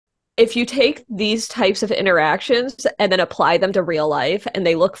if you take these types of interactions and then apply them to real life and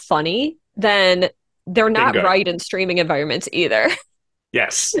they look funny, then they're not Bingo. right in streaming environments either.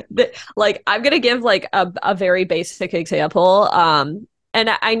 Yes. Like I'm gonna give like a very basic example. And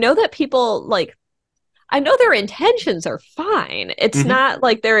I know that people like I know their intentions are fine. It's Hmm. not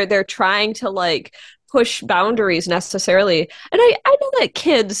like they're trying to like push boundaries necessarily. And I know that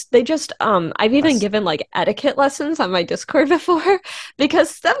kids, they just I've even That's given like etiquette lessons on my Discord before because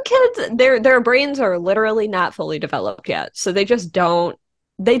some kids their brains are literally not fully developed yet. So they just don't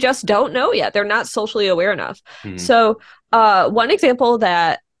know yet. They're not socially aware enough. mhm. So one example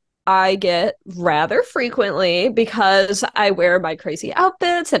that I get rather frequently because I wear my crazy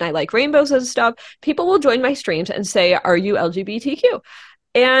outfits and I like rainbows and stuff. People will join my streams and say, "Are you LGBTQ?"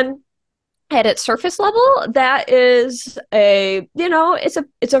 And at its surface level, that is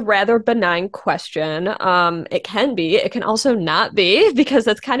it's a rather benign question. It can be, it can also not be, because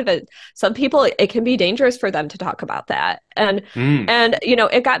that's kind of some people it can be dangerous for them to talk about that. Mm. And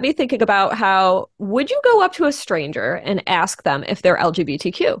it got me thinking about how would you go up to a stranger and ask them if they're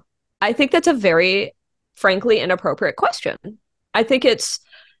LGBTQ? I think that's a very frankly inappropriate question. I think it's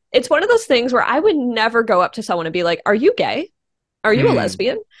one of those things where I would never go up to someone and be like, "Are you gay? Are you a Mm.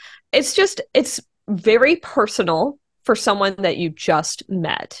 lesbian?" It's very personal for someone that you just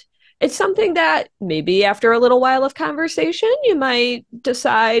met. It's something that maybe after a little while of conversation, you might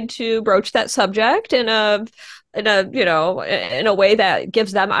decide to broach that subject in a way that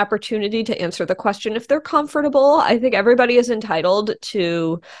gives them opportunity to answer the question if they're comfortable. I think everybody is entitled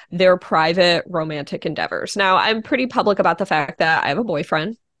to their private romantic endeavors. Now, I'm pretty public about the fact that I have a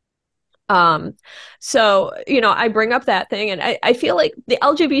boyfriend. Um, so, I bring up that thing, and I feel like the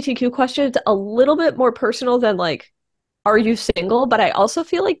LGBTQ question is a little bit more personal than like, are you single? But I also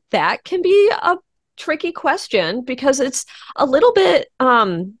feel like that can be a tricky question because it's a little bit,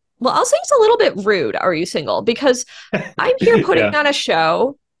 well, I'll say it's a little bit rude. Are you single? Because I'm here putting Yeah. on a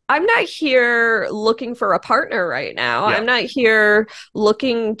show. I'm not here looking for a partner right now. Yeah. I'm not here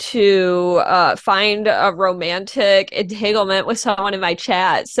looking to find a romantic entanglement with someone in my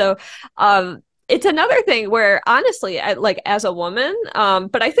chat. So it's another thing where honestly, like as a woman,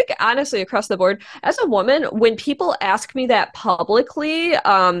 but I think honestly across the board, as a woman, when people ask me that publicly,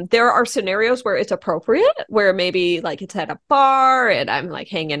 there are scenarios where it's appropriate, where maybe like it's at a bar and I'm like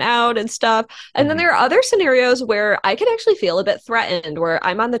hanging out and stuff. And then Mhm. there are other scenarios where I can actually feel a bit threatened, where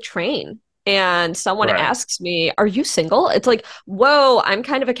I'm on the train and someone Right. asks me, "Are you single?" It's like, whoa, I'm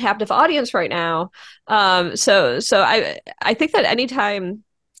kind of a captive audience right now. So I think that anytime,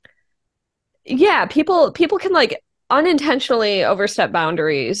 yeah, people can like unintentionally overstep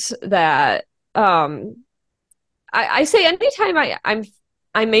boundaries that I say anytime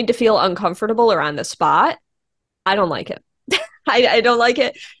I'm made to feel uncomfortable or on the spot, I don't like it. I don't like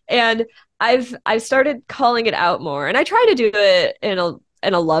it. And I've started calling it out more. And I try to do it in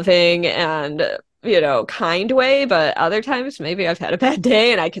a loving and kind way, but other times maybe I've had a bad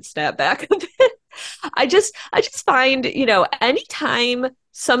day and I could snap back a bit. I just find, anytime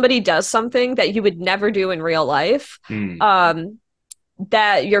somebody does something that you would never do in real life, Mm. um,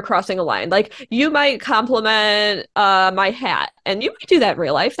 that you're crossing a line. Like you might compliment my hat, and you might do that in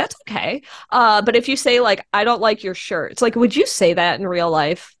real life. That's okay. But if you say like, "I don't like your shirt," it's like, would you say that in real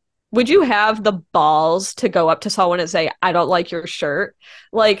life? Would you have the balls to go up to someone and say, "I don't like your shirt"?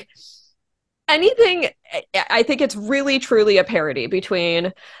 Like anything, I think it's really truly a parody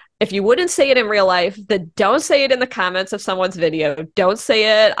between if you wouldn't say it in real life, then don't say it in the comments of someone's video. Don't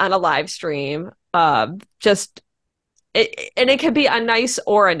say it on a live stream. Just and it could be a nice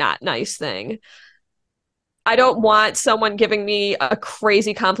or a not nice thing. I don't want someone giving me a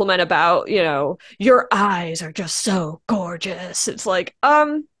crazy compliment about, your eyes are just so gorgeous. It's like,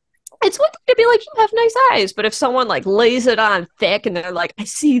 it's one thing to be like, "You have nice eyes," but if someone like lays it on thick and they're like, "I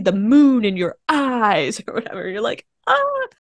see the moon in your eyes," or whatever, you're like, ah.